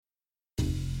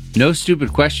No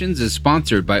Stupid Questions is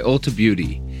sponsored by Ulta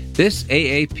Beauty. This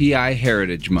AAPI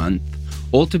Heritage Month,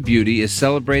 Ulta Beauty is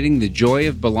celebrating the joy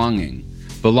of belonging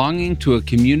to a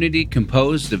community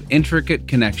composed of intricate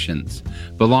connections,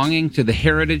 belonging to the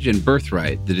heritage and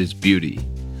birthright that is beauty.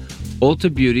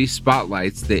 Ulta Beauty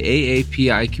spotlights the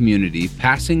AAPI community,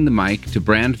 passing the mic to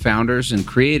brand founders and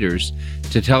creators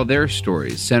to tell their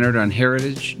stories centered on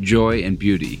heritage, joy, and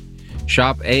beauty.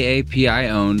 Shop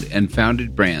AAPI-owned and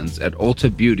founded brands at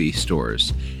Ulta Beauty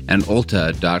stores and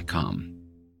ulta.com.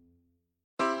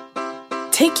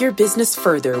 Take your business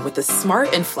further with the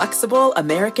smart and flexible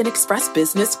American Express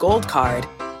Business Gold Card.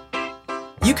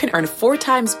 You can earn 4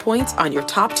 times points on your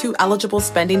top 2 eligible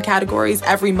spending categories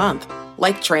every month,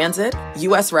 like transit,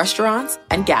 U.S. restaurants,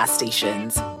 and gas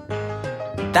stations.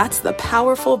 That's the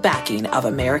powerful backing of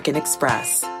American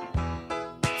Express.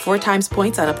 4 times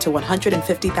points on up to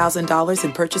 $150,000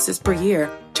 in purchases per year.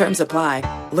 Terms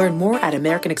apply. Learn more at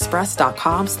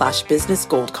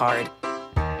americanexpress.com/businessgoldcard.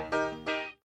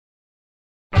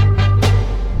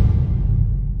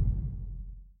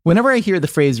 Whenever I hear the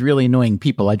phrase really annoying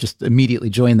people, I just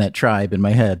immediately join that tribe in my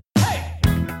head.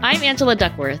 I'm Angela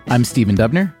Duckworth. I'm Stephen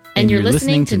Dubner. And you're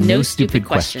listening to No Stupid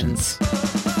Questions.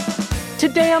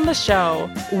 Today on the show,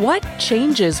 what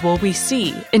changes will we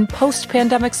see in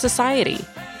post-pandemic society?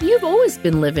 You've always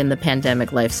been living the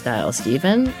pandemic lifestyle,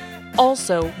 Stephen.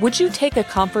 Also, would you take a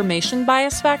confirmation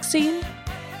bias vaccine?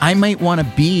 I might want to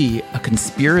be a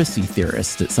conspiracy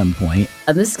theorist at some point.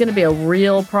 And this is going to be a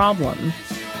real problem.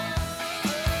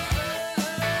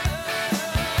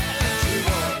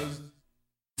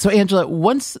 So, Angela,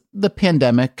 once the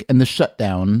pandemic and the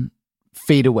shutdown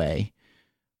fade away,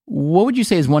 what would you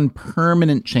say is one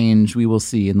permanent change we will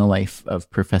see in the life of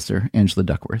Professor Angela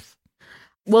Duckworth?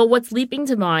 Well, what's leaping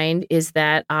to mind is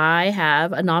that I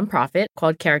have a nonprofit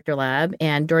called Character Lab.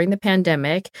 And during the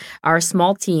pandemic, our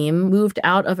small team moved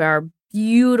out of our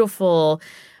beautiful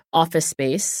office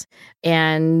space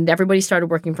and everybody started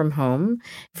working from home.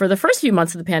 For the first few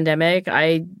months of the pandemic,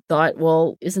 I thought,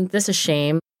 well, isn't this a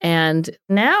shame? And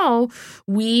now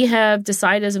we have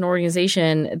decided as an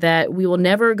organization that we will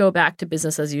never go back to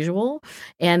business as usual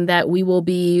and that we will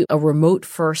be a remote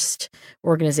first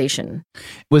organization.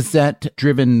 Was that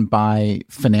driven by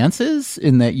finances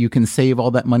in that you can save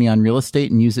all that money on real estate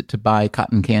and use it to buy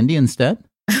cotton candy instead?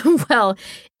 Well,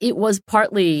 it was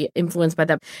partly influenced by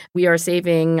that. We are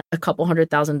saving a couple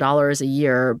 $100,000 a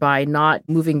year by not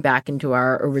moving back into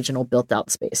our original built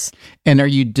out space. And are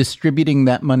you distributing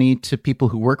that money to people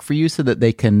who work for you so that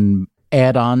they can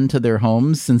add on to their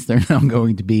homes since they're now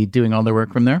going to be doing all their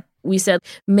work from there? We said,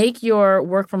 make your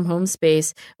work from home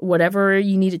space whatever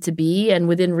you need it to be. And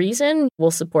within reason,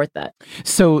 we'll support that.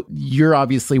 So you're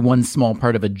obviously one small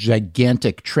part of a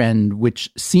gigantic trend, which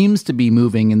seems to be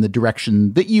moving in the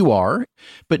direction that you are.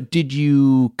 But did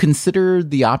you consider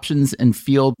the options and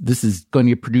feel this is going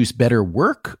to produce better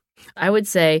work? I would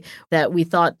say that we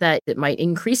thought that it might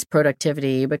increase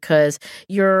productivity because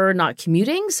you're not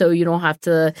commuting, so you don't have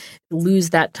to lose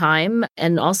that time.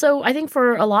 And also, I think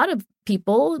for a lot of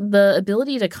people, the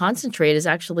ability to concentrate is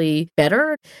actually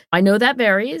better. I know that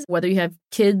varies, whether you have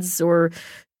kids or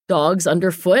dogs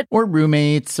underfoot. Or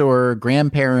roommates or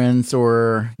grandparents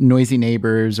or noisy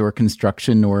neighbors or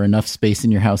construction or enough space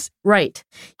in your house. Right.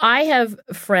 I have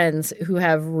friends who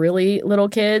have really little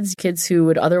kids who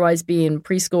would otherwise be in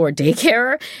preschool or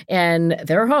daycare, and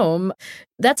they're home.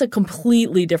 That's a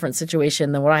completely different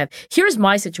situation than what I have. Here's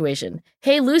my situation.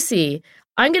 Hey, Lucy,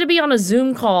 I'm going to be on a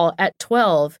Zoom call at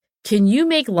 12. Can you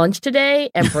make lunch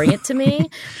today and bring it to me?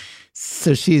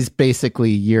 So she's basically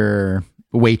your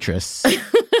waitress.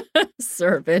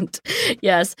 Servant.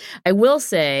 Yes. I will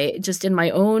say, just in my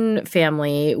own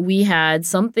family, we had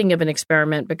something of an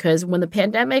experiment because when the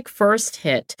pandemic first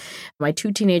hit, my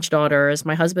 2 teenage daughters,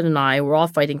 my husband and I were all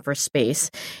fighting for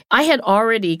space. I had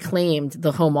already claimed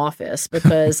the home office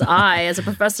because I, as a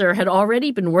professor, had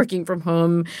already been working from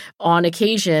home on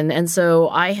occasion. And so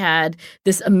I had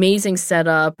this amazing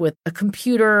setup with a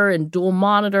computer and dual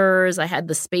monitors. I had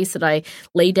the space that I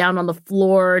lay down on the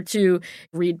floor to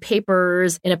read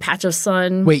papers in a patch of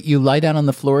sun. Wait, you lie down on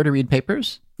the floor to read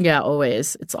papers? Yeah,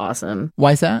 always. It's awesome.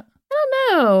 Why is that? I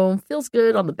don't know. Feels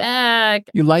good on the back.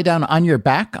 You lie down on your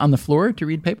back on the floor to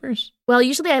read papers? Well,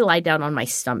 usually I lie down on my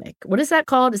stomach. What is that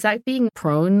called? Is that being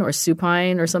prone or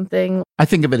supine or something? I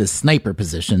think of it as sniper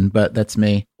position, but that's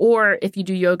me. Or if you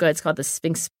do yoga, it's called the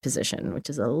Sphinx position, which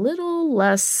is a little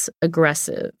less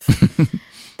aggressive.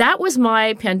 That was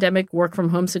my pandemic work from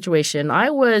home situation.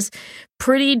 I was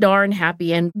pretty darn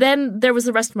happy. And then there was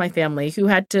the rest of my family who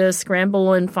had to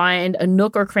scramble and find a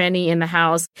nook or cranny in the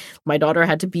house. My daughter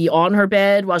had to be on her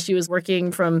bed while she was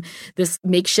working from this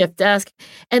makeshift desk.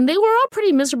 And they were all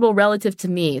pretty miserable relative to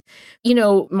me. You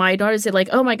know, my daughter said like,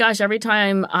 oh my gosh, every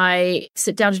time I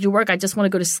sit down to do work, I just want to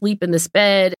go to sleep in this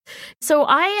bed. So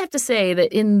I have to say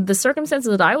that in the circumstances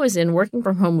that I was in, working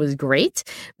from home was great.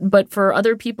 But for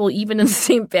other people, even in the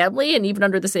same family and even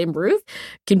under the same roof,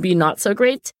 can be not so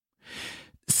great.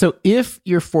 So if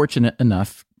you're fortunate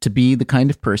enough to be the kind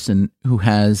of person who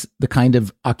has the kind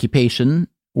of occupation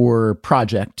or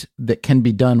project that can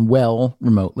be done well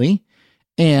remotely,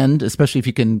 and especially if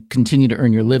you can continue to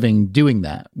earn your living doing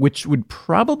that, which would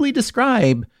probably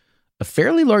describe a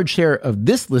fairly large share of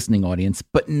this listening audience,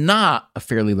 but not a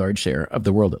fairly large share of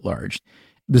the world at large.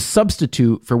 The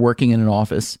substitute for working in an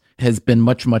office has been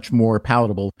much, much more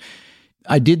palatable.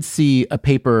 I did see a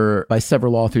paper by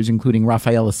several authors, including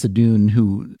Rafaela Sadoun,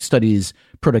 who studies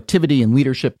productivity and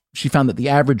leadership. She found that the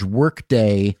average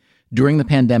workday during the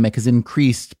pandemic has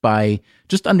increased by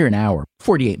just under an hour,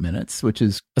 48 minutes, which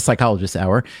is a psychologist's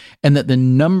hour, and that the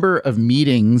number of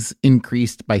meetings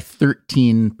increased by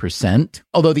 13%,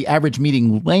 although the average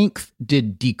meeting length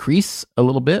did decrease a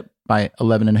little bit by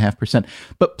 11.5%.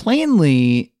 But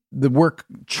plainly, the work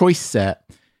choice set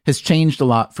has changed a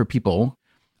lot for people.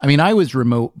 I mean, I was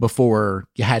remote before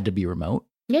you had to be remote.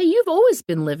 Yeah, you've always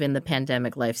been living the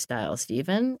pandemic lifestyle,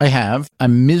 Stephen. I have.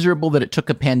 I'm miserable that it took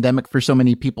a pandemic for so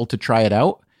many people to try it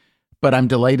out, but I'm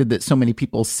delighted that so many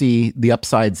people see the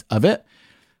upsides of it.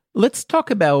 Let's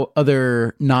talk about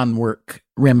other non-work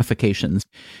ramifications.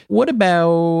 What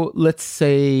about, let's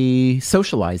say,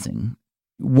 socializing?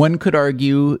 One could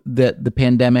argue that the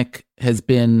pandemic has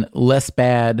been less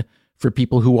bad for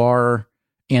people who are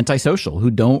antisocial,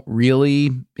 who don't really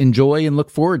enjoy and look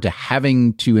forward to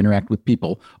having to interact with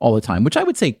people all the time, which I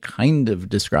would say kind of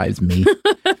describes me.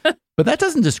 But that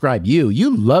doesn't describe you.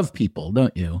 You love people,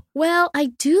 don't you? Well,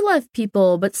 I do love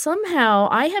people, but somehow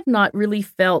I have not really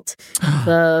felt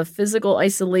the physical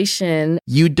isolation.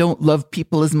 You don't love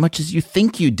people as much as you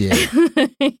think you did.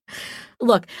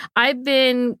 Look, I've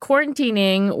been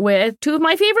quarantining with two of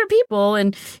my favorite people,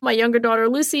 and my younger daughter,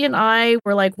 Lucy, and I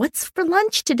were like, what's for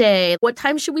lunch today? What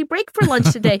time should we break for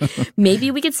lunch today? Maybe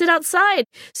we could sit outside.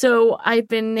 So I've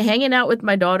been hanging out with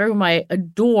my daughter, whom I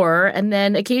adore, and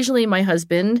then occasionally my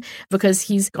husband, because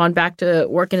he's gone back to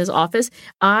work in his office.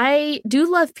 I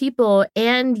do love people,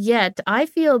 and yet I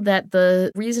feel that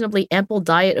the reasonably ample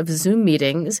diet of Zoom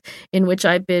meetings in which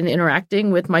I've been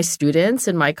interacting with my students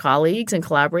and my colleagues and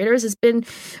collaborators has been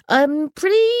a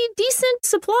pretty decent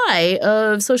supply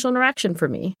of social interaction for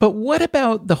me. But what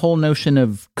about the whole notion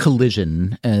of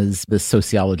collision, as the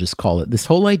sociologists call it? This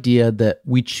whole idea that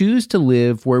we choose to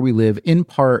live where we live in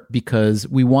part because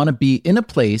we want to be in a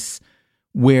place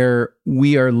where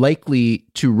we are likely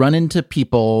to run into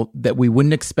people that we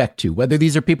wouldn't expect to, whether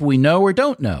these are people we know or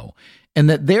don't know. And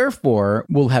that therefore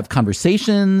we'll have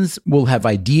conversations, we'll have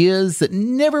ideas that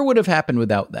never would have happened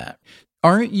without that.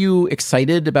 Aren't you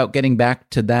excited about getting back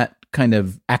to that kind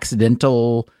of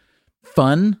accidental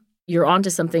fun? You're onto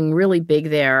something really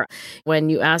big there. When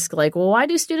you ask, like, well, why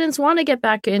do students want to get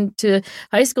back into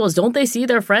high schools? Don't they see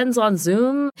their friends on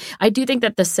Zoom? I do think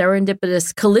that the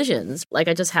serendipitous collisions, like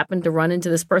I just happened to run into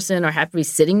this person or happened to be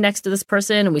sitting next to this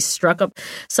person and we struck up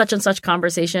such and such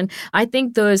conversation. I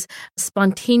think those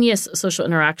spontaneous social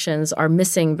interactions are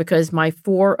missing because my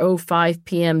 4:05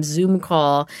 p.m. Zoom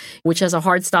call, which has a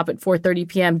hard stop at 4:30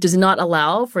 p.m., does not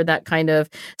allow for that kind of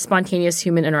spontaneous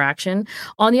human interaction.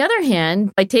 On the other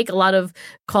hand, I take a lot of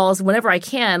calls whenever I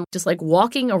can, just like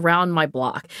walking around my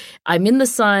block. I'm in the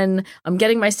sun. I'm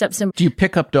getting my steps in. Do you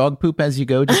pick up dog poop as you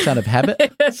go, just out of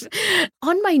habit?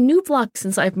 On my new block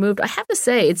since I've moved, I have to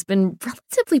say it's been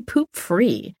relatively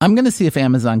poop-free. I'm going to see if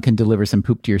Amazon can deliver some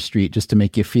poop to your street just to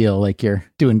make you feel like you're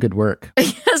doing good work.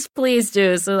 Yes, please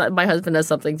do, so that my husband has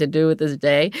something to do with this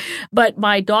day. But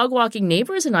my dog walking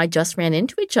neighbors and I just ran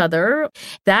into each other.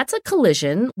 That's a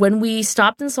collision. When we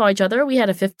stopped and saw each other, we had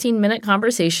a 15-minute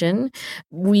conversation.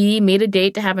 We made a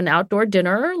date to have an outdoor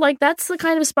dinner. Like, that's the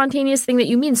kind of spontaneous thing that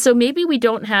you mean. So maybe we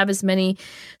don't have as many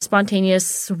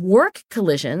spontaneous work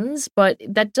collisions, but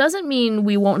that doesn't mean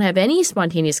we won't have any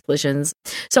spontaneous collisions.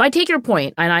 So I take your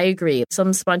point, and I agree.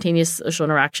 Some spontaneous social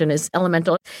interaction is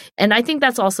elemental. And I think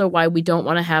that's also why we don't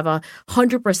want to have a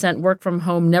 100% work from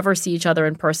home, never see each other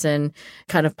in person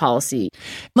kind of policy.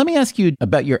 Let me ask you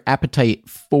about your appetite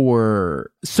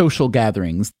for social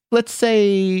gatherings. Let's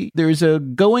say there's a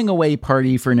going away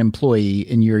party for an employee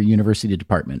in your university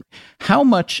department. How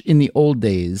much in the old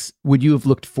days would you have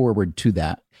looked forward to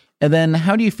that? And then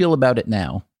how do you feel about it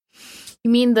now? You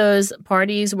mean those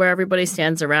parties where everybody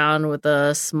stands around with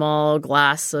a small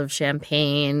glass of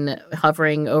champagne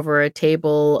hovering over a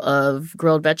table of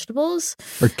grilled vegetables?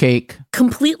 Or cake?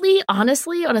 Completely,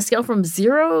 honestly, on a scale from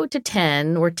 0 to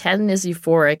 10, where 10 is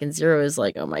euphoric and 0 is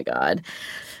like, oh my God,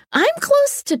 I'm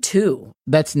close to 2.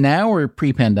 That's now or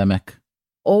pre-pandemic?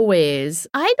 Always.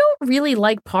 I don't really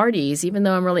like parties, even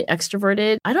though I'm really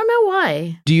extroverted. I don't know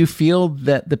why. Do you feel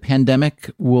that the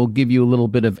pandemic will give you a little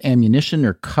bit of ammunition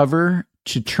or cover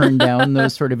to turn down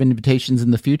those sort of invitations in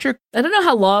the future? I don't know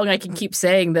how long I can keep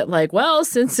saying that, like, well,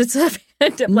 since it's a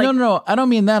pandemic. No, I don't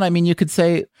mean that. I mean, you could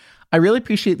say, I really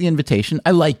appreciate the invitation.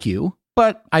 I like you,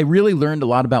 but I really learned a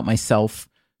lot about myself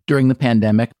during the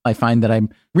pandemic. I find that I'm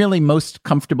really most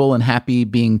comfortable and happy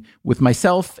being with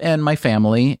myself and my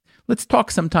family. Let's talk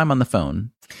sometime on the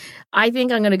phone. I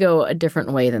think I'm going to go a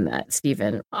different way than that,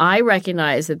 Stephen. I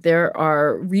recognize that there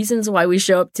are reasons why we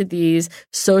show up to these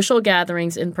social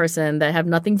gatherings in person that have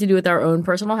nothing to do with our own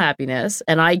personal happiness.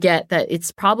 And I get that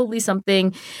it's probably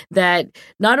something that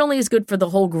not only is good for the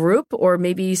whole group or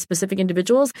maybe specific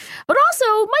individuals, but also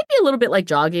might be a little bit like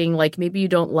jogging. Like maybe you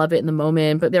don't love it in the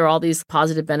moment, but there are all these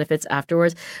positive benefits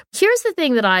afterwards. Here's the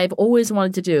thing that I've always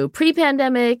wanted to do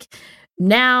pre-pandemic,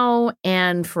 now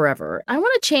and forever. I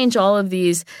want to change all of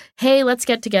these, hey, let's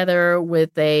get together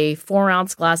with a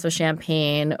 4-ounce glass of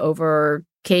champagne over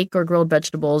cake or grilled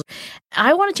vegetables.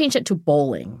 I want to change it to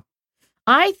bowling.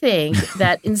 I think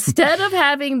that instead of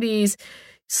having these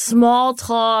small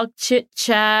talk, chit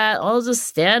chat, I'll just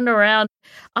stand around.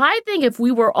 I think if we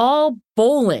were all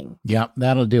bowling. Yeah,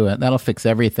 that'll do it. That'll fix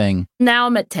everything. Now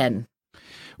I'm at 10.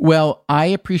 Well, I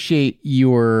appreciate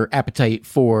your appetite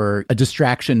for a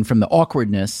distraction from the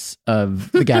awkwardness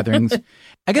of the gatherings.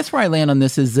 I guess where I land on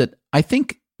this is that I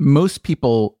think most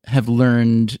people have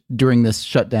learned during this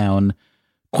shutdown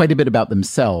quite a bit about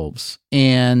themselves.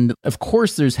 And of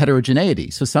course, there's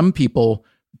heterogeneity. So some people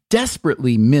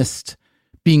desperately missed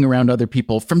being around other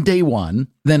people from day one.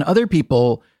 Then other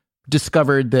people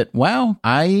discovered that, wow,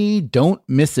 I don't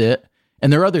miss it.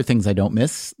 And there are other things I don't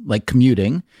miss, like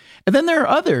commuting. And then there are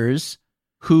others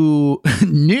who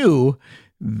knew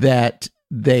that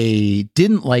they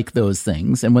didn't like those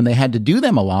things. And when they had to do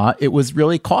them a lot, it was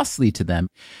really costly to them.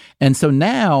 And so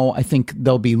now I think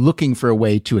they'll be looking for a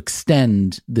way to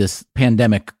extend this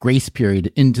pandemic grace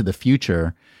period into the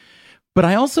future. But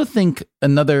I also think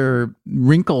another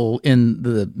wrinkle in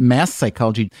the mass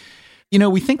psychology, you know,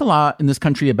 we think a lot in this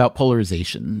country about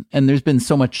polarization, and there's been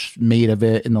so much made of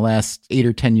it in the last 8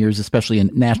 or 10 years, especially in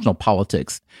national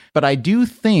politics. But I do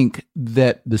think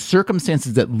that the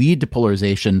circumstances that lead to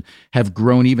polarization have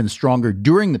grown even stronger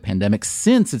during the pandemic,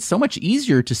 since it's so much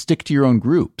easier to stick to your own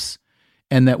groups.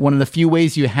 And that one of the few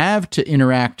ways you have to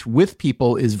interact with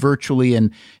people is virtually.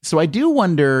 And so I do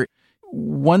wonder,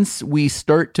 once we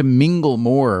start to mingle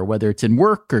more, whether it's in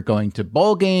work or going to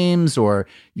ball games or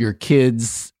your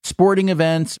kids' sporting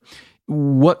events,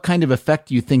 what kind of effect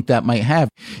do you think that might have?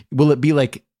 Will it be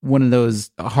like one of those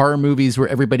horror movies where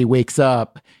everybody wakes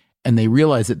up and they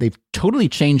realize that they've totally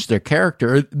changed their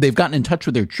character, or they've gotten in touch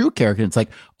with their true character? And it's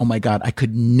like, oh my God, I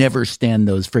could never stand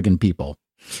those friggin' people.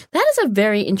 That is a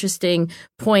very interesting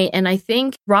point. And I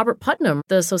think Robert Putnam,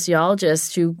 the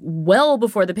sociologist who well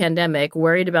before the pandemic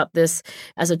worried about this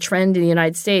as a trend in the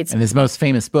United States. And his most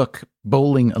famous book,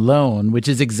 Bowling Alone, which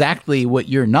is exactly what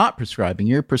you're not prescribing.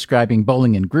 You're prescribing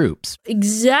bowling in groups.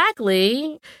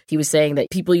 Exactly. He was saying that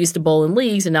people used to bowl in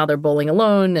leagues and now they're bowling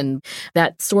alone. And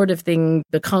that sort of thing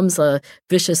becomes a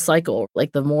vicious cycle.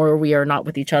 Like the more we are not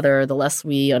with each other, the less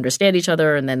we understand each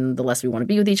other, and then the less we want to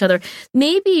be with each other.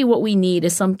 Maybe what we need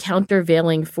is some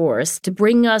countervailing force to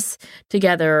bring us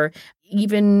together,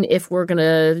 even if we're going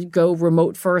to go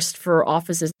remote first for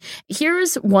offices.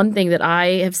 Here's one thing that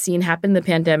I have seen happen in the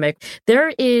pandemic. There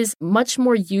is much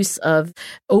more use of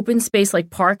open space like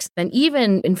parks than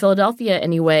even in Philadelphia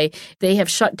anyway. They have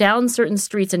shut down certain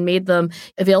streets and made them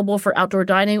available for outdoor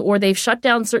dining, or they've shut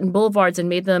down certain boulevards and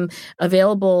made them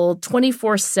available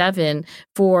 24/7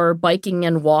 for biking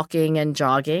and walking and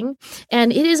jogging.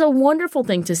 And it is a wonderful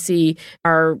thing to see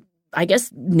our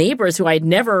neighbors who I'd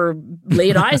never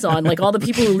laid eyes on, like all the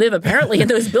people who live apparently in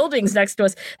those buildings next to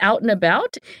us, out and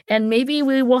about. And maybe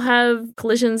we will have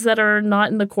collisions that are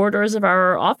not in the corridors of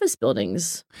our office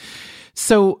buildings.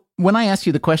 So when I asked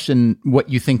you the question, what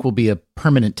you think will be a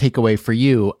permanent takeaway for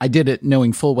you, I did it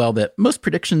knowing full well that most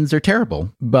predictions are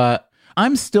terrible. But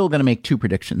I'm still going to make 2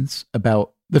 predictions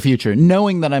about the future,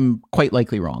 knowing that I'm quite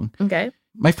likely wrong. Okay.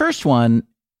 My first one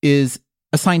is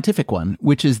a scientific one,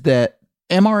 which is that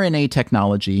mRNA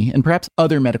technology and perhaps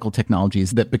other medical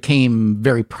technologies that became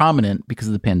very prominent because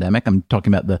of the pandemic, I'm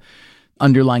talking about the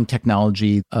underlying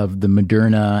technology of the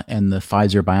Moderna and the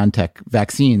Pfizer-BioNTech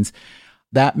vaccines,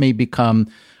 that may become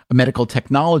a medical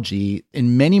technology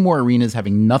in many more arenas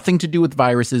having nothing to do with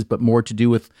viruses, but more to do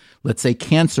with, let's say,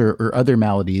 cancer or other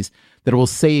maladies that will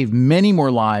save many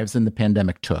more lives than the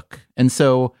pandemic took. And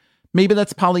so maybe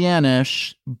that's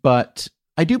Pollyannish, but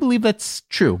I do believe that's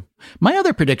true. My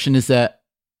other prediction is that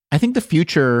I think the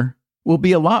future will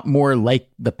be a lot more like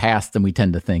the past than we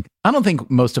tend to think. I don't think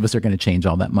most of us are going to change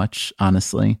all that much,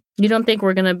 honestly. You don't think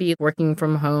we're going to be working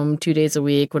from home 2 days a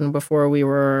week when before we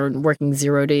were working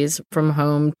 0 days from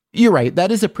home? You're right.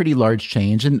 That is a pretty large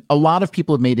change. And a lot of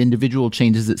people have made individual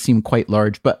changes that seem quite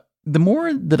large. But the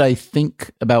more that I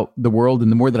think about the world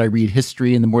and the more that I read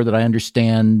history and the more that I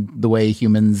understand the way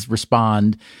humans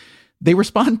respond, they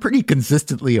respond pretty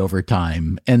consistently over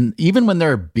time. And even when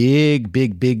there are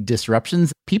big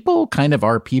disruptions, people kind of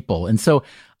are people. And so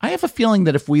I have a feeling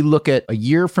that if we look at a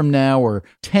year from now or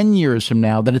 10 years from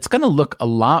now, that it's going to look a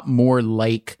lot more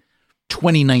like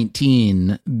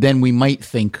 2019 than we might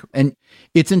think. And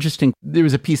it's interesting. There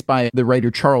was a piece by the writer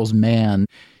Charles Mann.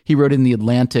 He wrote in The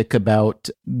Atlantic about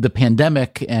the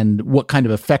pandemic and what kind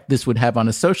of effect this would have on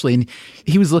us socially. And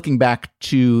he was looking back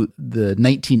to the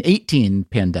 1918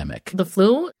 pandemic. The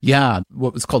flu? Yeah,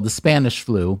 what was called the Spanish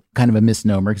flu, kind of a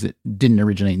misnomer because it didn't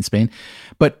originate in Spain.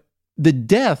 But the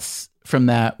deaths from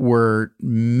that were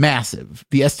massive.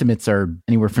 The estimates are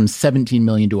anywhere from 17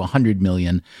 million to 100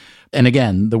 million. And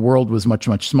again, the world was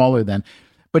much smaller then.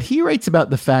 But he writes about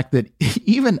the fact that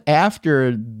even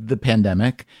after the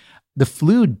pandemic, the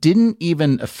flu didn't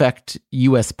even affect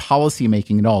U.S.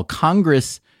 policymaking at all.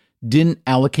 Congress didn't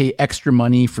allocate extra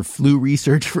money for flu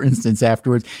research, for instance,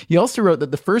 afterwards. He also wrote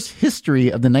that the first history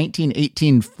of the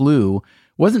 1918 flu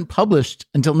wasn't published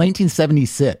until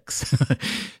 1976.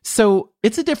 So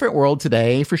it's a different world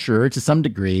today, for sure, to some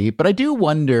degree. But I do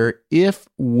wonder if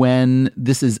when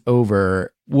this is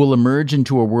over, we'll emerge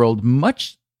into a world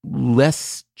much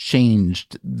less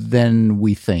changed than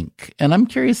we think. And I'm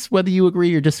curious whether you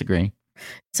agree or disagree.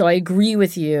 So I agree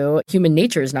with you. Human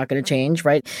nature is not going to change,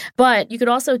 right? But you could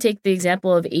also take the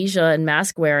example of Asia and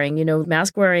mask wearing. You know,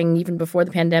 mask wearing, even before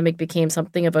the pandemic, became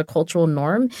something of a cultural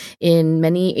norm in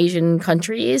many Asian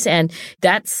countries, and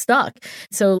that stuck.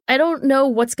 So I don't know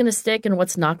what's going to stick and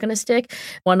what's not going to stick.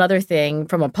 One other thing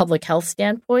from a public health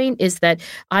standpoint is that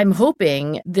I'm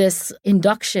hoping this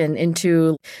induction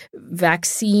into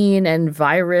vaccine and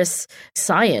virus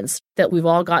science that we've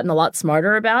all gotten a lot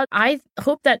smarter about, I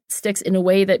hope that sticks in a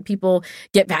way that people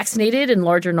get vaccinated in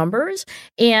larger numbers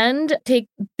and take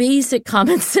basic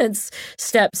common sense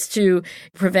steps to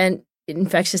prevent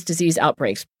infectious disease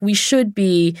outbreaks. We should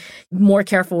be more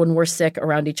careful when we're sick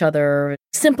around each other.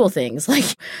 Simple things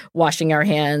like washing our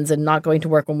hands and not going to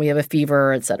work when we have a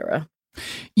fever, etc.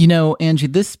 You know, Angie,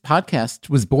 this podcast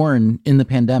was born in the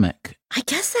pandemic. I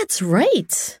guess that's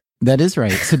right. That is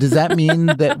right. So does that mean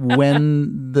that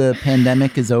when the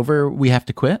pandemic is over, we have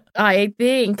to quit? I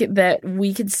think that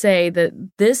we could say that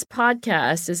this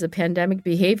podcast is a pandemic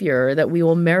behavior that we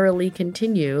will merrily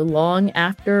continue long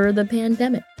after the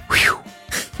pandemic.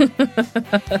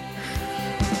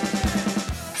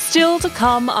 Still to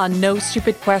come on No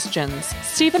Stupid Questions,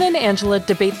 Stephen and Angela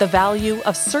debate the value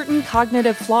of certain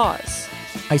cognitive flaws.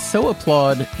 I so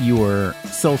applaud your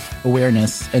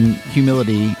self-awareness and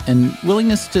humility and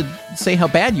willingness to say how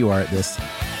bad you are at this.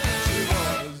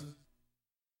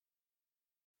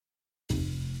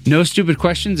 No Stupid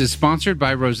Questions is sponsored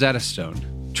by Rosetta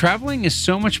Stone. Traveling is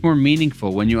so much more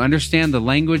meaningful when you understand the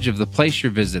language of the place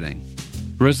you're visiting.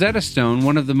 Rosetta Stone,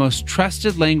 one of the most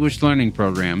trusted language learning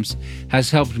programs,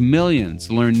 has helped millions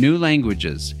learn new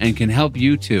languages and can help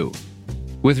you too.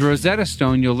 With Rosetta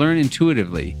Stone, you'll learn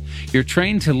intuitively. You're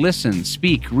trained to listen,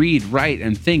 speak, read, write,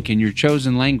 and think in your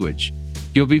chosen language.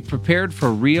 You'll be prepared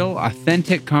for real,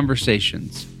 authentic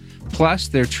conversations. Plus,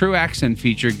 their True Accent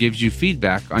feature gives you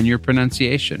feedback on your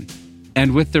pronunciation.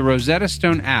 And with the Rosetta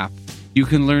Stone app, you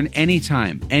can learn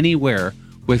anytime, anywhere,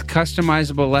 with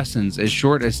customizable lessons as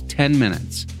short as 10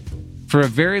 minutes. For a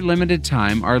very limited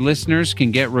time, our listeners can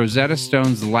get Rosetta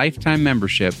Stone's lifetime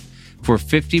membership for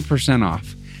 50%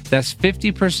 off. That's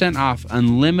 50% off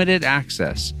unlimited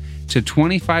access to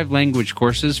 25 language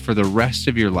courses for the rest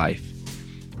of your life.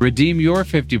 Redeem your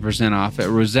 50% off at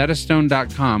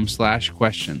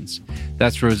rosettastone.com/questions.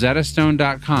 That's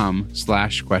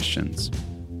rosettastone.com/questions.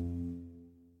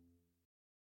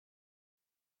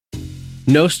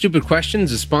 No Stupid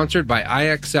Questions is sponsored by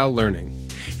IXL Learning.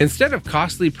 Instead of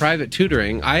costly private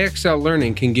tutoring, IXL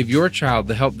Learning can give your child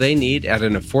the help they need at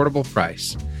an affordable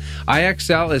price.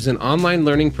 IXL is an online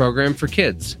learning program for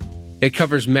kids. It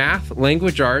covers math,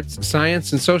 language arts,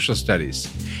 science, and social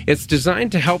studies. It's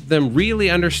designed to help them really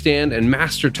understand and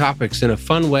master topics in a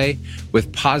fun way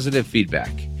with positive feedback.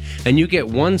 And you get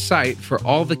one site for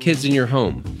all the kids in your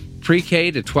home, pre-K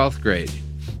to 12th grade.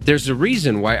 There's a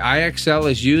reason why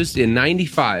IXL is used in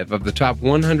 95 of the top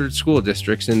 100 school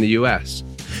districts in the U.S.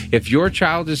 If your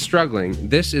child is struggling,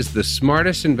 this is the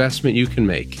smartest investment you can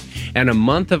make. And a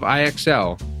month of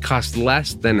IXL costs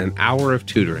less than an hour of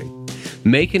tutoring.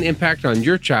 Make an impact on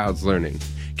your child's learning.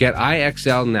 Get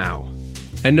IXL now.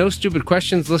 And No Stupid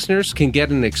Questions listeners can get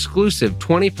an exclusive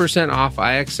 20% off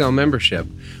IXL membership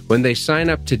when they sign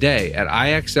up today at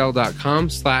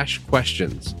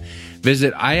IXL.com/questions.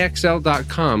 Visit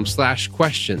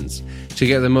IXL.com/questions to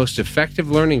get the most effective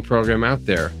learning program out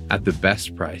there at the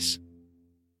best price.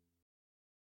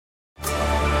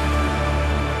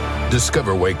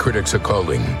 Discover why critics are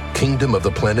calling Kingdom of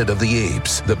the Planet of the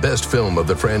Apes the best film of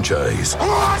the franchise.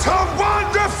 What a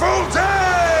wonderful day!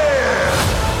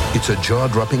 It's a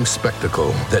jaw-dropping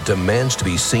spectacle that demands to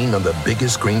be seen on the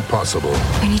biggest screen possible.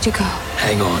 We need to go.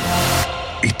 Hang on.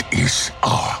 It is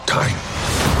our time.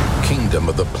 Kingdom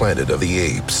of the Planet of the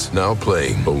Apes, now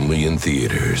playing only in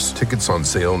theaters. Tickets on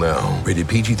sale now. Rated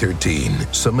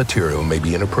PG-13. Some material may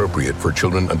be inappropriate for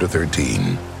children under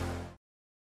 13.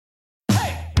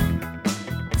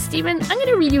 Stephen, I'm going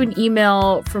to read you an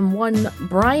email from one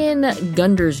Brian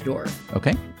Gundersdorf.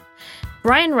 Okay.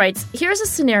 Brian writes, here's a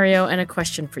scenario and a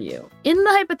question for you. In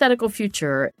the hypothetical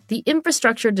future, the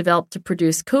infrastructure developed to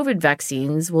produce COVID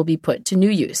vaccines will be put to new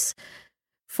use.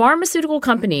 Pharmaceutical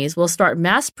companies will start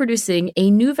mass producing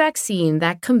a new vaccine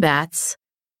that combats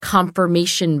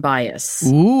confirmation bias.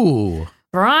 Ooh.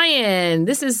 Brian,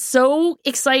 this is so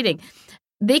exciting.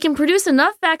 They can produce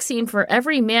enough vaccine for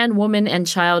every man, woman, and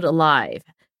child alive.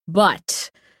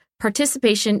 But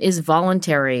participation is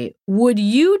voluntary. Would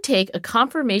you take a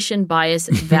confirmation bias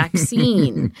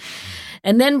vaccine?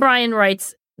 And then Brian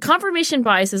writes, confirmation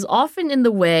bias is often in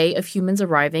the way of humans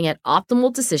arriving at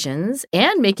optimal decisions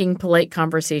and making polite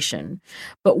conversation.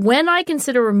 But when I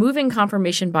consider removing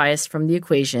confirmation bias from the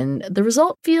equation, the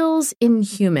result feels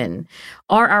inhuman.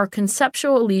 Are our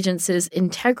conceptual allegiances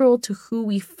integral to who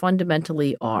we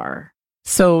fundamentally are?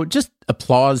 So just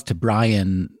applause to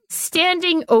Brian.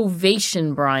 Standing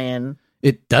ovation, Brian.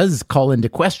 It does call into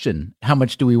question how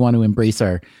much do we want to embrace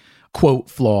our quote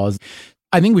flaws.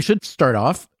 I think we should start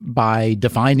off by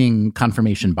defining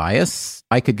confirmation bias.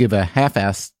 I could give a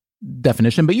half-assed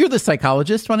definition, but you're the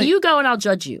psychologist. You go and I'll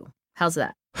judge you. How's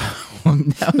that? Well,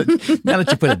 now that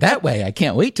you put it that way, I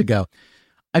can't wait to go.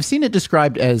 I've seen it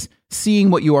described as seeing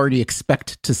what you already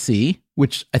expect to see,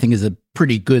 which I think is a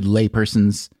pretty good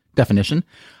layperson's definition.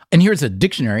 And here's a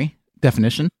dictionary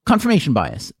definition. Confirmation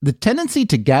bias, the tendency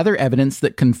to gather evidence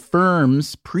that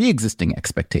confirms pre-existing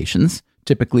expectations,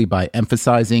 typically by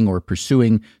emphasizing or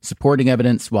pursuing supporting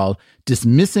evidence while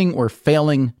dismissing or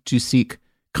failing to seek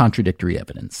contradictory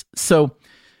evidence. So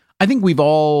I think we've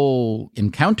all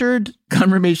encountered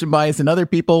confirmation bias in other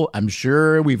people. I'm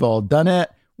sure we've all done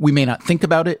it. We may not think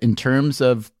about it in terms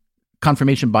of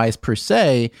confirmation bias per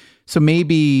se. So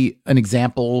maybe an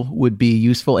example would be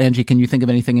useful. Angie, can you think of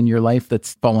anything in your life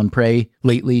that's fallen prey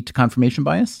lately to confirmation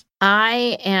bias?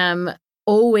 I am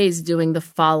always doing the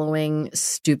following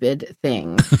stupid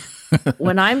thing.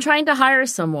 When I'm trying to hire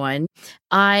someone,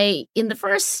 I, in the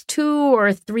first 2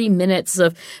 or 3 minutes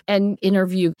of an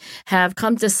interview, have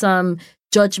come to some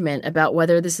judgment about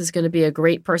whether this is going to be a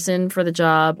great person for the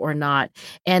job or not.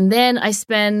 And then I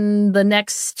spend the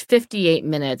next 58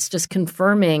 minutes just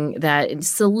confirming that,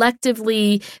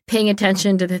 selectively paying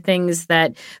attention to the things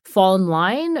that fall in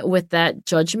line with that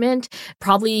judgment,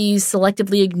 probably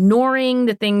selectively ignoring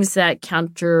the things that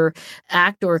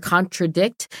counteract or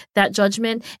contradict that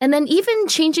judgment, and then even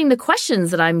changing the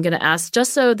questions that I'm going to ask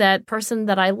just so that person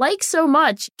that I like so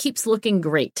much keeps looking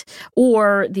great,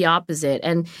 or the opposite.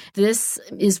 And this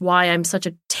is why I'm such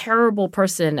a terrible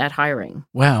person at hiring.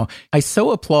 Wow. I so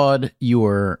applaud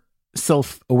your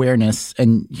self-awareness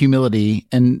and humility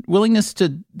and willingness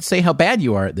to say how bad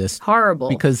you are at this. Horrible.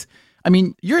 Because, I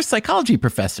mean, you're a psychology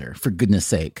professor, for goodness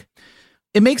sake.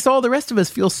 It makes all the rest of us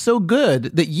feel so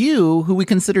good that you, who we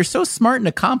consider so smart and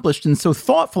accomplished and so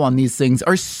thoughtful on these things,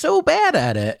 are so bad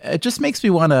at it. It just makes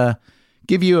me want to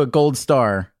give you a gold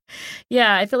star.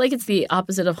 Yeah, I feel like it's the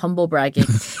opposite of humble bragging.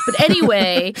 But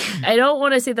anyway, I don't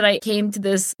want to say that I came to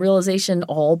this realization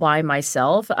all by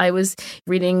myself. I was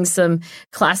reading some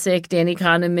classic Danny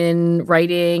Kahneman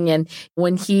writing, and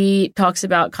when he talks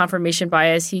about confirmation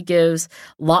bias, he gives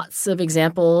lots of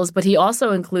examples, but he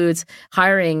also includes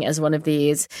hiring as one of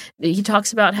these. He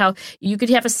talks about how you could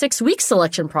have a 6-week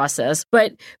selection process,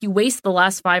 but you waste the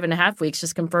last 5.5 weeks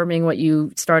just confirming what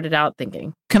you started out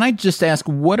thinking. Can I just ask,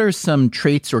 what are some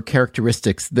traits or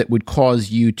characteristics that would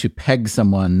cause you to peg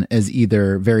someone as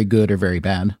either very good or very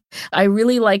bad? I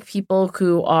really like people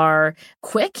who are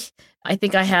quick. I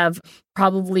think I have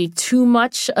probably too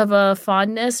much of a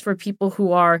fondness for people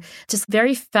who are just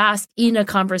very fast in a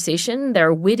conversation.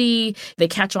 They're witty. They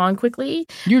catch on quickly.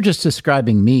 You're just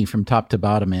describing me from top to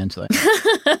bottom, Angela.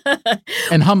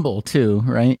 And humble, too,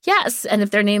 right? Yes. And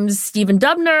if their name's Stephen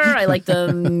Dubner, I like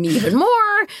them even more.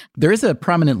 There is a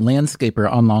prominent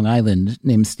landscaper on Long Island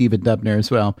named Stephen Dubner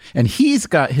as well. And he's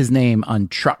got his name on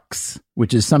trucks,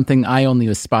 which is something I only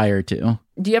aspire to.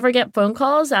 Do you ever get phone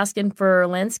calls asking for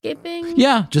landscaping?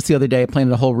 Yeah. Just the other day, I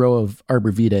planted a whole row of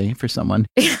arborvitae for someone.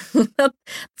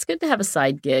 It's good to have a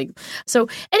side gig. So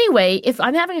anyway, if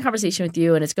I'm having a conversation with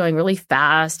you and it's going really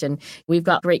fast and we've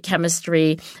got great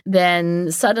chemistry,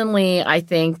 then suddenly I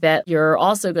think that you're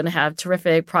also going to have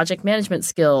terrific project management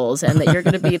skills and that you're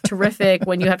going to be terrific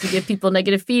when you have to give people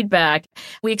negative feedback.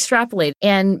 We extrapolate.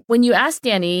 And when you ask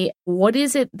Danny, what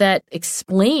is it that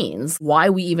explains why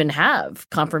we even have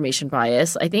confirmation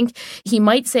bias? I think he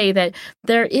might say that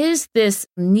there is this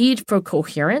need for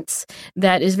coherence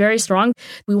that is very strong.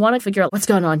 We want to figure out what's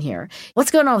going on here.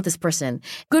 What's going on with this person?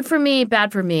 Good for me,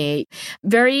 bad for me.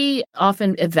 Very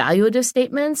often evaluative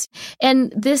statements.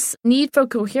 And this need for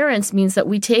coherence means that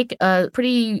we take a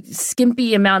pretty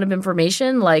skimpy amount of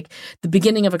information, like the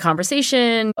beginning of a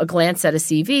conversation, a glance at a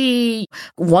CV,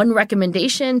 one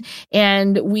recommendation,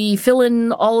 and we fill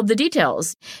in all of the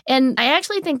details. And I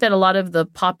actually think that a lot of the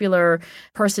popular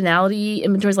personality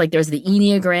inventories, like there's the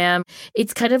Enneagram,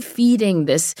 it's kind of feeding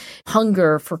this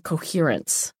hunger for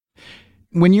coherence.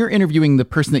 When you're interviewing the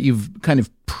person that you've kind of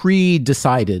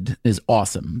pre-decided is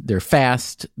awesome, they're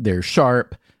fast, they're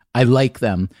sharp, I like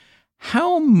them.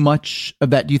 How much of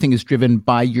that do you think is driven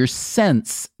by your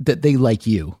sense that they like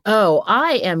you? Oh,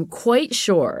 I am quite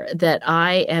sure that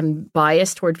I am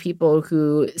biased toward people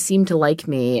who seem to like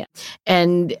me.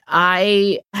 And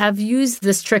I have used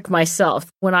this trick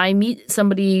myself. When I meet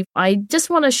somebody, I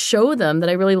just want to show them that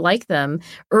I really like them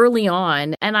early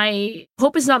on. And I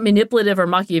hope it's not manipulative or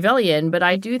Machiavellian, but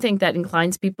I do think that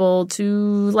inclines people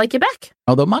to like you back.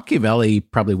 Although Machiavelli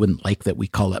probably wouldn't like that we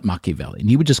call it Machiavellian.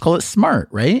 He would just call it smart,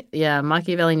 right? Yeah,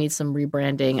 Machiavelli needs some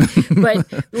rebranding.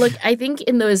 But look, I think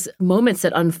in those moments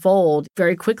that unfold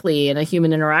very quickly in a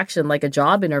human interaction, like a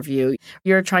job interview,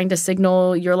 you're trying to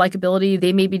signal your likability.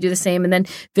 They maybe do the same. And then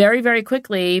very, very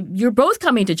quickly, you're both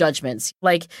coming to judgments.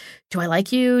 Like, do I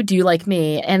like you? Do you like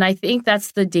me? And I think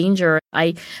that's the danger.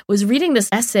 I was reading this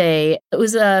essay. It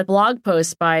was a blog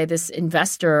post by this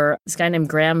investor, this guy named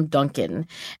Graham Duncan.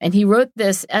 And he wrote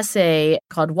this essay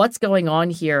called What's Going On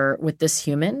Here with This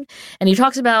Human? And he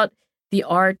talks about the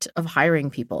art of hiring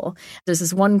people. There's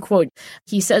this one quote.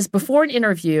 He says, before an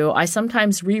interview, I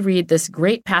sometimes reread this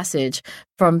great passage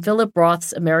from Philip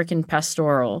Roth's American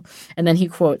Pastoral. And then he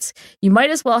quotes, you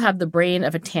might as well have the brain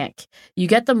of a tank. You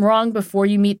get them wrong before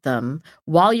you meet them,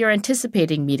 while you're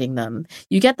anticipating meeting them.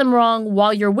 You get them wrong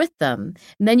while you're with them.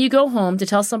 And then you go home to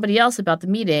tell somebody else about the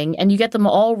meeting, and you get them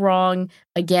all wrong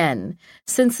again.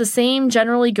 Since the same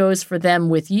generally goes for them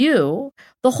with you,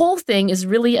 the whole thing is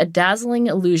really a dazzling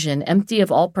illusion, empty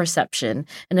of all perception,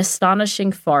 an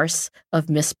astonishing farce of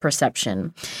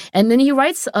misperception. And then he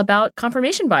writes about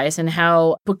confirmation bias and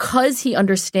how, because he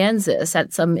understands this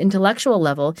at some intellectual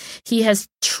level, he has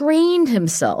trained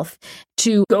himself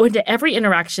to go into every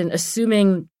interaction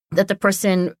assuming that the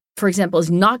person, for example,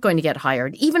 is not going to get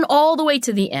hired, even all the way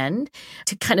to the end,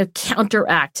 to kind of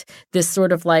counteract this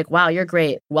sort of like, wow, you're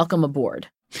great, welcome aboard.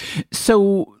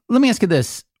 So let me ask you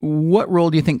this. What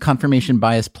role do you think confirmation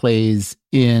bias plays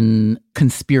in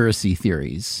conspiracy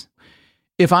theories?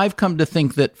 If I've come to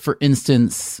think that, for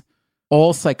instance,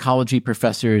 all psychology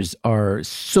professors are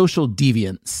social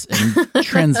deviants and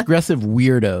transgressive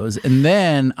weirdos, and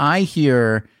then I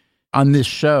hear on this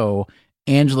show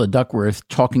Angela Duckworth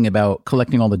talking about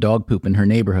collecting all the dog poop in her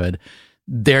neighborhood,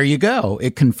 there you go.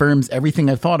 It confirms everything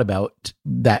I've thought about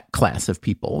that class of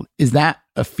people. Is that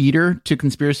a feeder to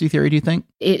conspiracy theory, do you think?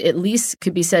 It at least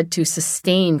could be said to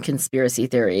sustain conspiracy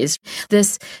theories.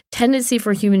 This tendency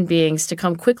for human beings to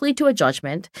come quickly to a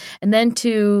judgment and then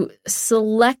to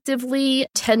selectively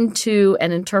tend to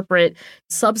and interpret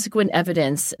subsequent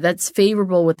evidence that's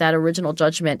favorable with that original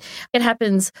judgment. It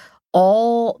happens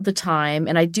all the time.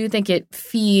 And I do think it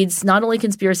feeds not only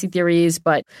conspiracy theories,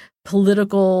 but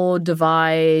political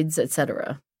divides,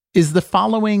 etc. Is the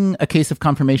following a case of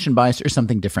confirmation bias or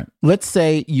something different? Let's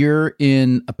say you're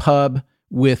in a pub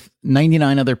with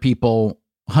 99 other people,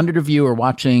 100 of you are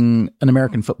watching an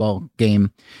American football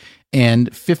game,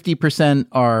 and 50%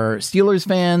 are Steelers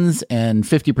fans and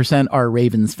 50% are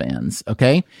Ravens fans,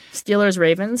 okay? Steelers,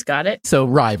 Ravens, got it. So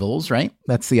rivals, right?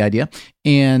 That's the idea.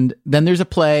 And then there's a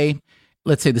play.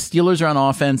 Let's say the Steelers are on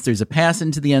offense. There's a pass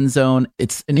into the end zone.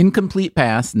 It's an incomplete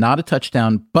pass, not a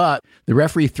touchdown, but the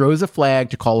referee throws a flag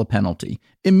to call a penalty.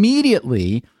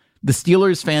 Immediately, the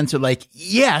Steelers fans are like,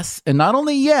 yes, and not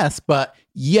only yes, but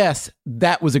yes,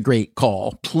 that was a great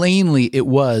call. Plainly, it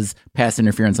was pass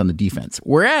interference on the defense.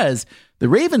 Whereas the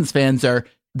Ravens fans are,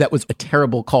 that was a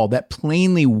terrible call. That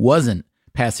plainly wasn't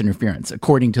pass interference,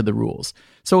 according to the rules.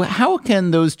 So how can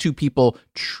those two people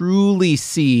truly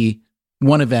see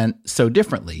one event so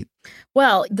differently?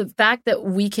 Well, the fact that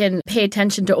we can pay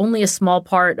attention to only a small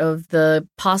part of the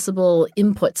possible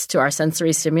inputs to our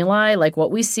sensory stimuli, like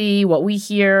what we see, what we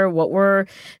hear, what we're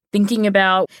thinking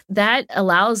about, that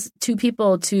allows two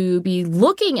people to be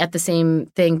looking at the same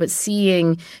thing, but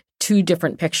seeing two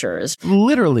different pictures.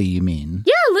 Literally, you mean?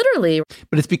 Yeah, literally.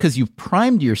 But it's because you've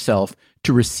primed yourself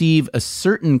to receive a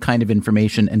certain kind of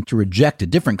information and to reject a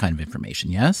different kind of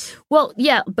information, yes? Well,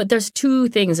 yeah, but there's two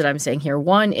things that I'm saying here.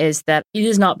 One is that it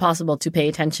is not possible to pay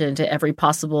attention to every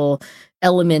possible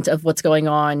element of what's going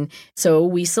on. So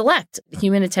we select.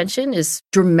 Human attention is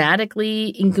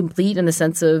dramatically incomplete in the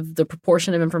sense of the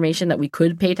proportion of information that we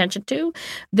could pay attention to.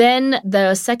 Then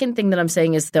the second thing that I'm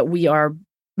saying is that we are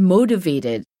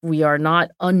motivated. We are not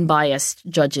unbiased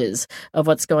judges of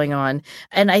what's going on.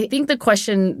 And I think the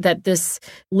question that this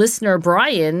listener,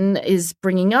 Brian, is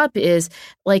bringing up is,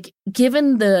 like,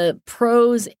 given the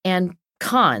pros and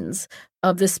cons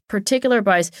of this particular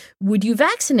bias, would you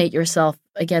vaccinate yourself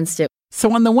against it?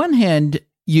 So on the one hand,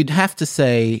 you'd have to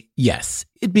say, yes,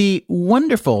 it'd be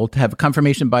wonderful to have a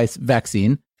confirmation bias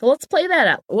vaccine. So let's play that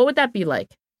out. What would that be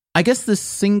like? I guess the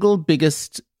single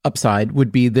biggest upside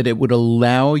would be that it would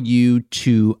allow you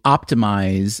to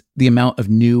optimize the amount of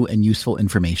new and useful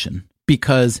information,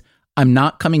 because I'm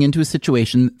not coming into a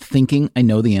situation thinking I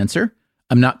know the answer.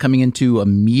 I'm not coming into a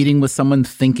meeting with someone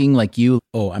thinking like you,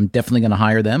 oh, I'm definitely going to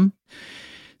hire them.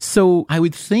 So I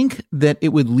would think that it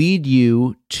would lead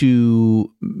you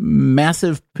to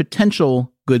massive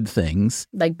potential good things.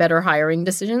 Like better hiring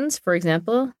decisions, for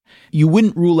example? You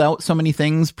wouldn't rule out so many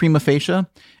things prima facie,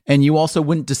 and you also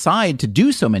wouldn't decide to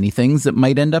do so many things that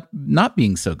might end up not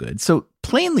being so good. So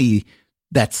plainly,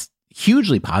 that's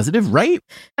hugely positive, right?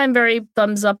 I'm very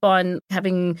thumbs up on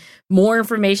having more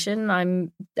information.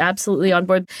 I'm absolutely on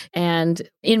board. And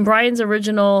in Brian's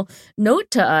original note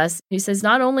to us, he says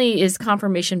not only is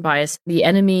confirmation bias the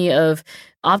enemy of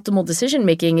optimal decision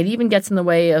making, it even gets in the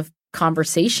way of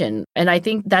conversation. And I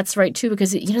think that's right too,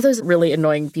 because, you know, those really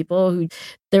annoying people who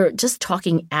they're just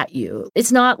talking at you.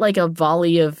 It's not like a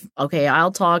volley of, okay,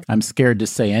 I'll talk. I'm scared to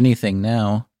say anything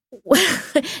now.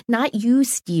 Not you,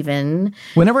 Stephen.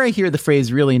 Whenever I hear the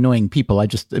phrase really annoying people, I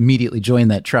just immediately join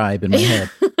that tribe in my head.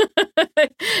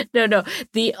 No,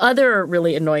 the other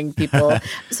really annoying people.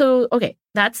 So, okay,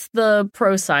 that's the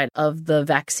pro side of the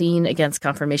vaccine against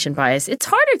confirmation bias. It's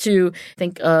harder to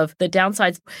think of the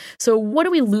downsides. So what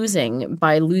are we losing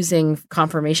by losing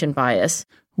confirmation bias?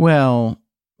 Well,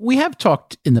 we have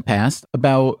talked in the past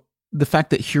about the fact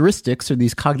that heuristics, or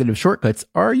these cognitive shortcuts,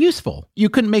 are useful. You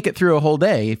couldn't make it through a whole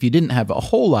day if you didn't have a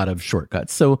whole lot of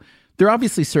shortcuts. So they're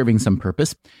obviously serving some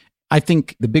purpose. I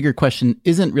think the bigger question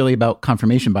isn't really about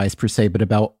confirmation bias per se, but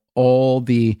about all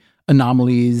the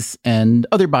anomalies and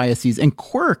other biases and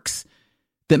quirks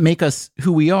that make us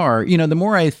who we are. You know, the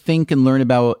more I think and learn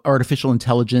about artificial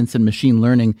intelligence and machine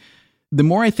learning, the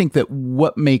more I think that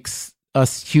what makes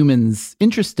us humans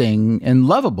interesting and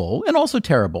lovable, and also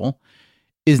terrible,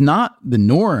 is not the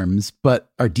norms,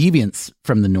 but our deviance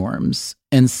from the norms.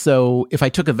 And so if I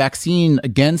took a vaccine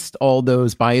against all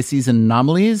those biases and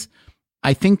anomalies,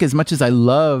 I think as much as I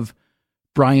love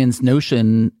Brian's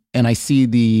notion and I see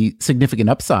the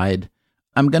significant upside,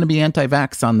 I'm going to be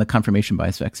anti-vax on the confirmation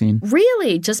bias vaccine.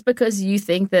 Really? Just because you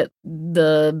think that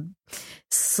the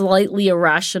slightly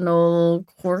irrational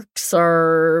quirks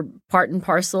are part and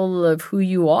parcel of who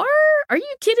you are? Are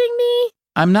you kidding me?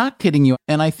 I'm not kidding you.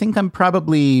 And I think I'm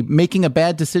probably making a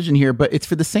bad decision here, but it's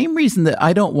for the same reason that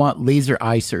I don't want laser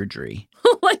eye surgery.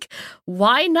 Like,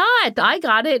 why not? I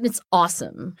got it and it's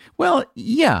awesome. Well,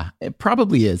 yeah, it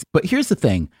probably is. But here's the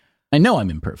thing. I know I'm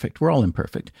imperfect. We're all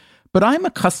imperfect. But I'm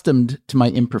accustomed to my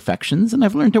imperfections and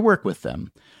I've learned to work with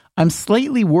them. I'm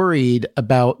slightly worried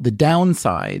about the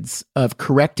downsides of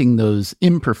correcting those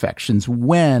imperfections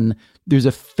when there's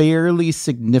a fairly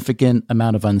significant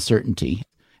amount of uncertainty.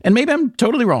 And maybe I'm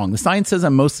totally wrong. The science says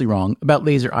I'm mostly wrong about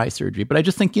laser eye surgery. But I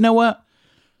just think, you know what?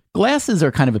 Glasses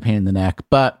are kind of a pain in the neck,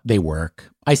 but they work.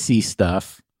 I see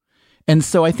stuff. And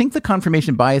so I think the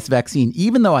confirmation bias vaccine,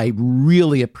 even though I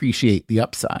really appreciate the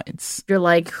upsides, You're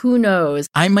like, who knows?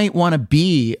 I might want to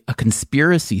be a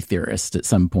conspiracy theorist at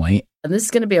some point. And this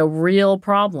is going to be a real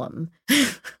problem.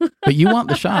 But you want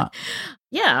the shot.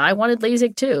 Yeah, I wanted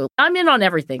LASIK too. I'm in on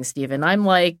everything, Stephen. I'm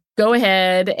like, go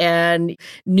ahead and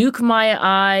nuke my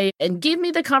eye and give me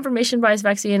the confirmation bias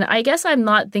vaccine. I guess I'm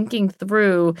not thinking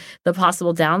through the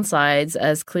possible downsides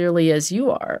as clearly as you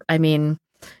are. I mean,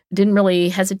 didn't really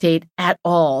hesitate at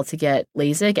all to get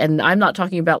LASIK. And I'm not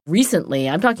talking about recently.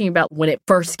 I'm talking about when it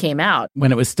first came out.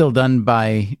 When it was still done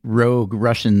by rogue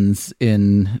Russians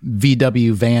in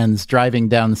VW vans driving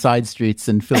down side streets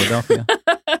in Philadelphia.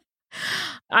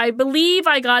 I believe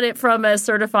I got it from a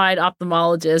certified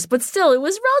ophthalmologist, but still, it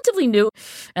was relatively new.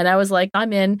 And I was like,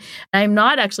 I'm in. I'm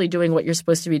not actually doing what you're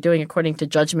supposed to be doing according to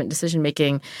judgment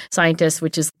decision-making scientists,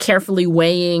 which is carefully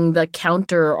weighing the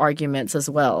counter arguments as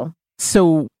well.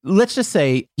 So let's just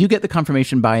say you get the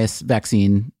confirmation bias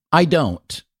vaccine. I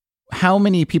don't. How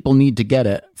many people need to get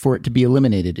it for it to be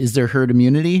eliminated? Is there herd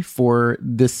immunity for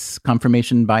this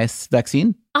confirmation bias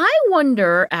vaccine? I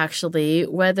wonder, actually,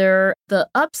 whether the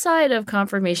upside of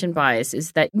confirmation bias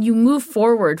is that you move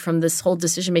forward from this whole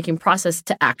decision-making process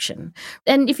to action.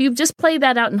 And if you just play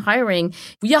that out in hiring,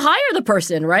 you hire the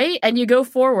person, right? And you go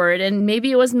forward, and maybe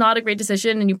it was not a great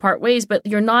decision and you part ways, but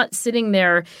you're not sitting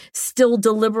there still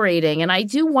deliberating. And I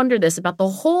do wonder this about the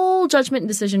whole judgment and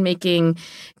decision-making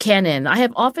canon. I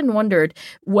have often wondered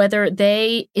whether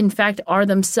they, in fact, are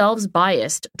themselves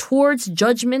biased towards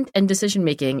judgment and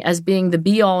decision-making as being the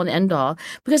be-all and end-all,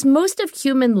 because most of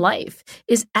human life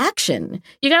is action.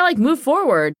 You gotta like move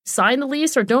forward, sign the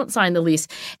lease or don't sign the lease.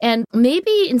 And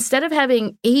maybe instead of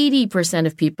having 80%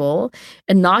 of people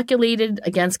inoculated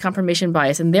against confirmation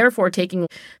bias and therefore taking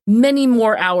many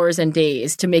more hours and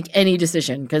days to make any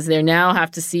decision because they now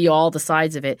have to see all the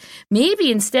sides of it,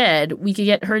 maybe instead we could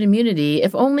get herd immunity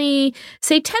if only,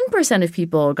 say, 10% of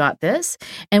people got this,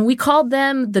 and we called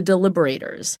them the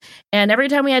deliberators. And every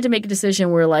time we had to make a decision,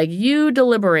 we're like, you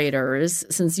deliberators,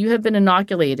 since you have been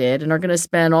inoculated and are going to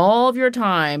spend all of your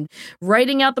time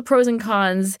writing out the pros and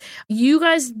cons, you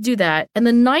guys do that. And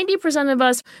the 90% of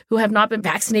us who have not been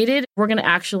vaccinated, we're going to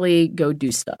actually go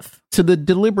do stuff. So the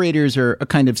deliberators are a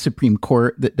kind of Supreme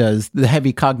Court that does the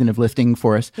heavy cognitive lifting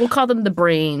for us. We'll call them the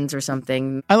brains or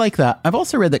something. I like that. I've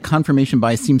also read that confirmation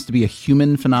bias seems to be a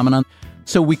human phenomenon.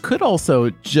 So we could also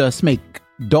just make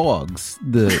dogs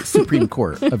the Supreme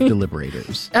Court of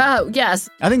deliberators. Oh, yes.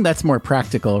 I think that's more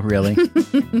practical, really.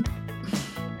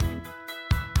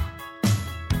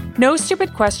 No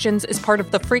Stupid Questions is part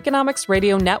of the Freakonomics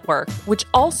Radio Network, which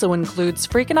also includes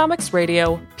Freakonomics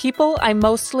Radio, People I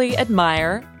Mostly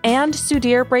Admire, and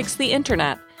Sudhir Breaks the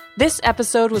Internet. This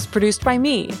episode was produced by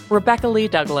me, Rebecca Lee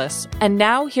Douglas, and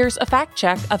now here's a fact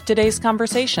check of today's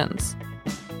conversations.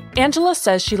 Angela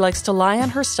says she likes to lie on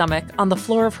her stomach on the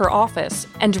floor of her office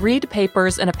and read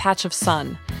papers in a patch of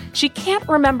sun. She can't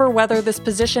remember whether this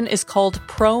position is called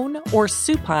prone or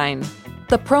supine.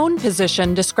 The prone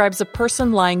position describes a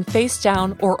person lying face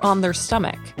down or on their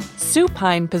stomach.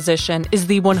 Supine position is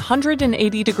the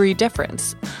 180-degree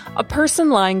difference, a person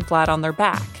lying flat on their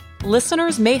back.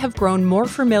 Listeners may have grown more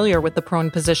familiar with the prone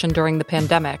position during the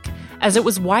pandemic, as it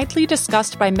was widely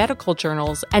discussed by medical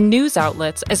journals and news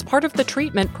outlets as part of the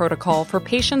treatment protocol for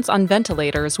patients on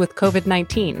ventilators with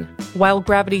COVID-19. While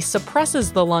gravity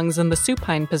suppresses the lungs in the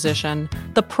supine position,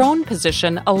 the prone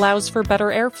position allows for better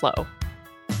airflow.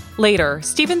 Later,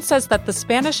 Stephen says that the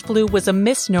Spanish flu was a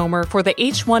misnomer for the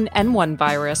H1N1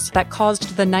 virus that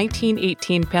caused the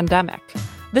 1918 pandemic.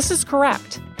 This is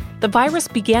correct. The virus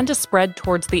began to spread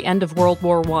towards the end of World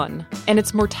War I, and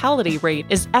its mortality rate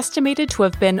is estimated to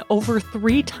have been over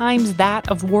 3 times that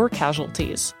of war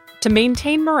casualties. To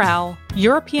maintain morale,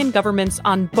 European governments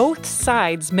on both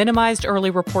sides minimized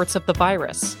early reports of the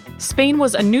virus. Spain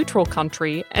was a neutral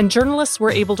country, and journalists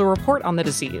were able to report on the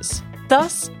disease.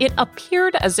 Thus, it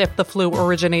appeared as if the flu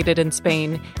originated in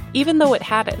Spain, even though it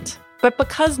hadn't. But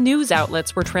because news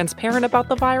outlets were transparent about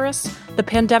the virus, the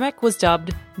pandemic was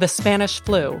dubbed the Spanish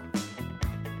flu.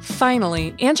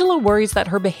 Finally, Angela worries that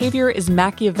her behavior is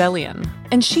Machiavellian,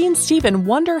 and she and Stephen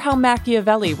wonder how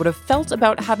Machiavelli would have felt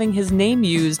about having his name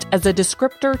used as a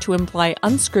descriptor to imply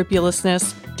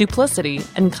unscrupulousness, duplicity,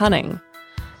 and cunning.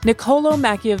 Niccolò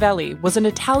Machiavelli was an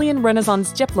Italian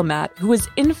Renaissance diplomat who was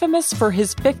infamous for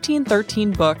his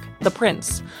 1513 book, The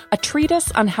Prince, a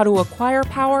treatise on how to acquire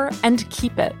power and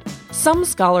keep it. Some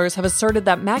scholars have asserted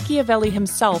that Machiavelli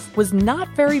himself was not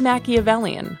very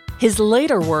Machiavellian. His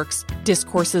later works,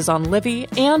 Discourses on Livy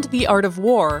and The Art of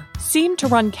War, seem to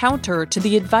run counter to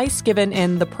the advice given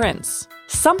in The Prince.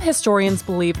 Some historians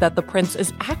believe that The Prince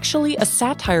is actually a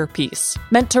satire piece,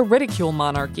 meant to ridicule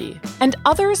monarchy, and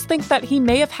others think that he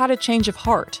may have had a change of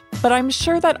heart. But I'm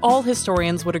sure that all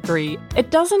historians would agree, it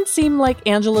doesn't seem like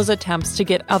Angela's attempts to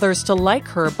get others to like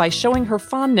her by showing her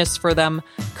fondness for them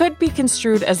could be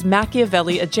construed as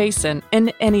Machiavelli adjacent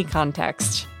in any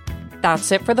context.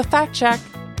 That's it for the fact check.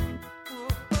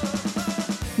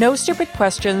 No Stupid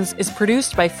Questions is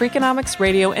produced by Freakonomics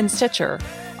Radio and Stitcher.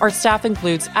 Our staff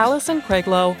includes Allison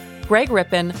Craiglow, Greg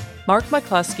Rippin, Mark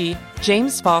McCluskey,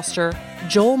 James Foster,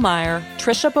 Joel Meyer,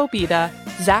 Trisha Bobita,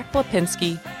 Zach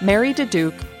Lipinski, Mary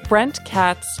DeDuke, Brent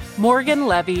Katz, Morgan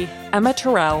Levy, Emma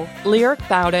Terrell, Lyric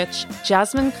Bowditch,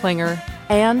 Jasmine Klinger,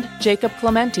 and Jacob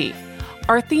Clementi.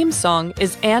 Our theme song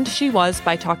is And She Was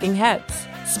by Talking Heads.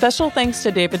 Special thanks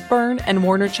to David Byrne and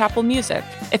Warner Chappell Music.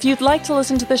 If you'd like to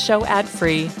listen to the show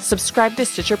ad-free, subscribe to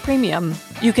Stitcher Premium.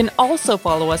 You can also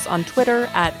follow us on Twitter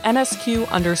at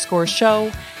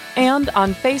NSQ_show and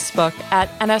on Facebook at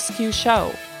NSQ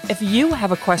Show. If you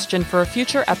have a question for a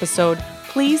future episode,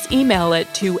 please email it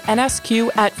to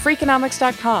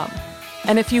nsq@freakonomics.com.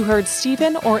 And if you heard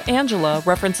Stephen or Angela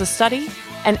reference a study,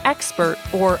 an expert,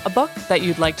 or a book that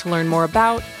you'd like to learn more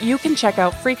about, you can check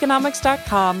out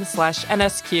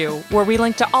freakonomics.com/NSQ, where we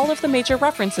link to all of the major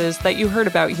references that you heard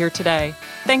about here today.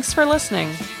 Thanks for listening.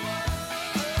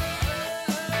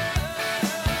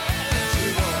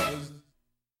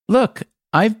 Look,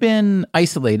 I've been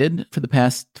isolated for the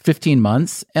past 15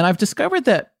 months, and I've discovered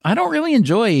that I don't really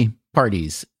enjoy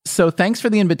parties. So thanks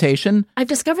for the invitation. I've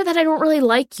discovered that I don't really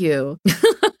like you.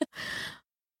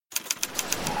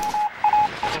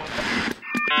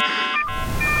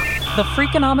 The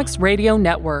Freakonomics Radio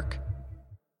Network.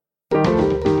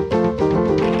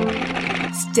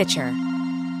 Stitcher.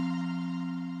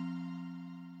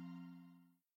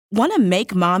 Want to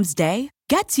make Mom's Day?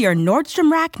 Get to your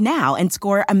Nordstrom Rack now and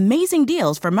score amazing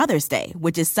deals for Mother's Day,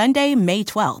 which is Sunday, May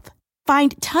 12th.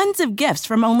 Find tons of gifts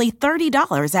from only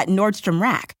 $30 at Nordstrom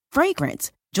Rack.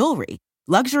 Fragrance, jewelry,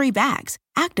 luxury bags,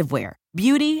 activewear,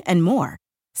 beauty, and more.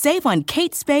 Save on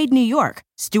Kate Spade New York,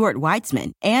 Stuart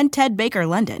Weitzman, and Ted Baker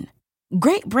London.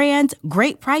 Great brands,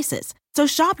 great prices. So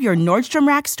shop your Nordstrom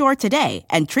Rack store today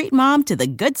and treat Mom to the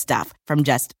good stuff from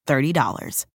just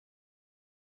 $30.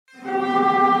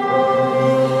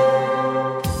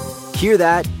 Hear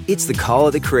that? It's the call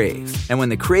of the Crave. And when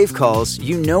the Crave calls,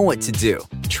 you know what to do.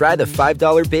 Try the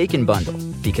 $5 Bacon Bundle.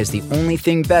 Because the only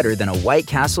thing better than a White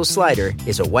Castle slider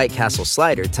is a White Castle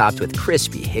slider topped with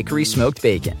crispy hickory smoked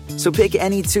bacon. So pick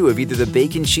any two of either the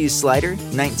Bacon Cheese Slider,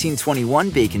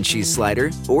 1921 Bacon Cheese Slider,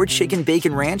 or Chicken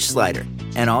Bacon Ranch Slider.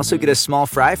 And also get a small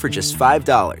fry for just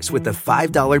 $5 with the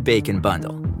 $5 Bacon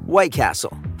Bundle. White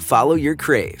Castle. Follow your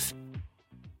Crave.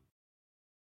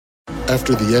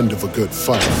 After the end of a good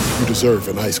fight, you deserve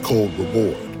an ice-cold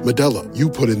reward. Modelo, you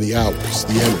put in the hours,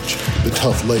 the energy, the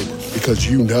tough labor. Because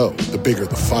you know the bigger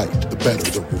the fight, the better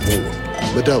the reward.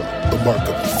 Modelo, the mark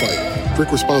of the fighter.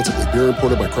 Drink responsibly. Beer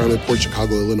imported by Crown Imports,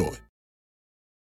 Chicago, Illinois.